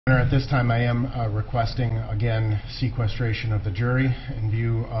At this time, I am requesting, again, sequestration of the jury in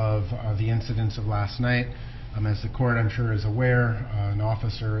view of the incidents of last night. As the court, I'm sure, is aware, an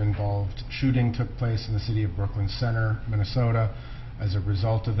officer-involved shooting took place in the city of Brooklyn Center, Minnesota. As a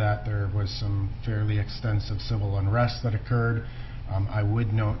result of that, there was some fairly extensive civil unrest that occurred. I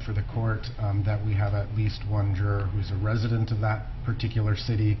would note for the court that we have at least one juror who's a resident of that particular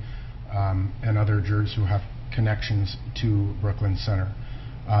city and other jurors who have connections to Brooklyn Center.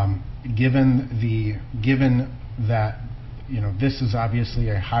 Given that this is obviously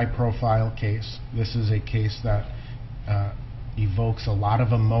a high-profile case, this is a case that evokes a lot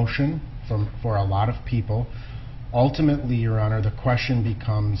of emotion for a lot of people. Ultimately, Your Honor, the question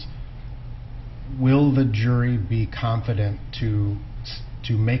becomes: will the jury be confident to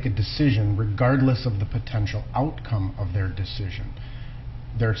make a decision regardless of the potential outcome of their decision?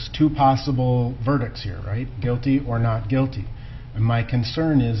 There's two possible verdicts here, right? Guilty or not guilty. And my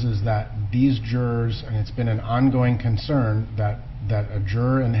concern is that these jurors, and it's been an ongoing concern, that a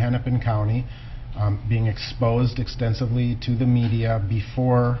juror in Hennepin County being exposed extensively to the media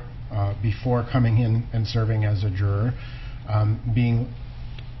before coming in and serving as a juror, being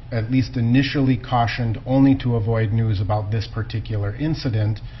at least initially cautioned only to avoid news about this particular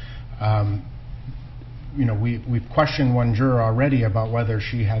incident. We've questioned one juror already about whether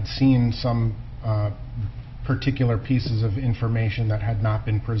she had seen some particular pieces of information that had not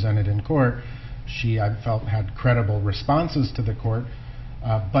been presented in court. She, I felt, had credible responses to the court,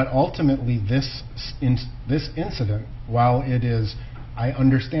 but ultimately this incident, while it is, I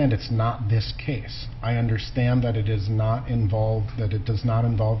understand it's not this case. I understand that it is not involved, that it does not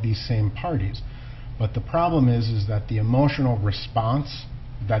involve these same parties. But the problem is that the emotional response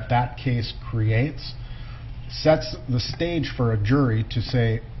that case creates sets the stage for a jury to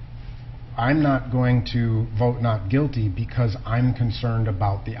say, I'm not going to vote not guilty because I'm concerned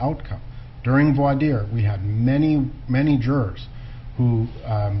about the outcome. During voir dire, we had many jurors who,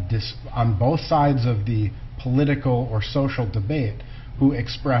 on both sides of the political or social debate, who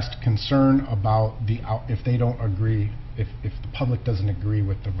expressed concern about if they don't agree, if the public doesn't agree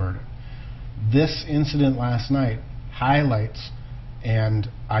with the verdict. This incident last night highlights, and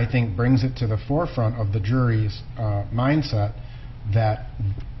I think brings it to the forefront of the jury's mindset, that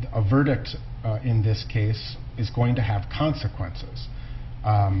a verdict in this case is going to have consequences,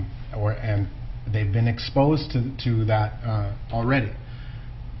 and they've been exposed to that already.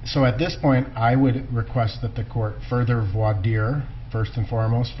 So at this point, I would request that the court further voir dire, first and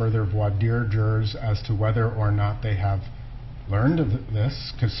foremost, further voir dire jurors as to whether or not they have learned of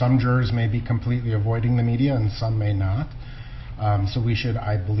this, because some jurors may be completely avoiding the media and some may not. So we should,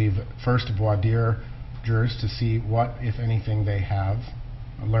 I believe, first voir dire jurors to see what, if anything, they have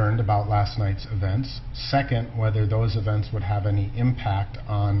learned about last night's events. Second, whether those events would have any impact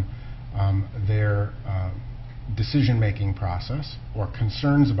on their decision-making process or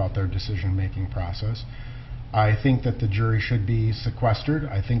concerns about their decision-making process. I think that the jury should be sequestered.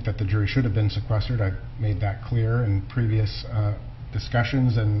 I think that the jury should have been sequestered. I've made that clear in previous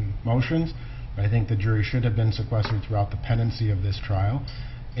discussions and motions. I think the jury should have been sequestered throughout the pendency of this trial.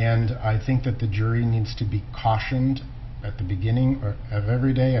 And I think that the jury needs to be cautioned at the beginning of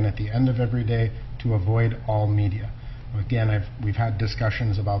every day and at the end of every day to avoid all media. Again, we've had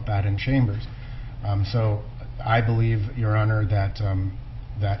discussions about that in chambers. So I believe, Your Honor, that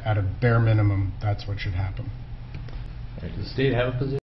at a bare minimum, that's what should happen. Does the state have a position?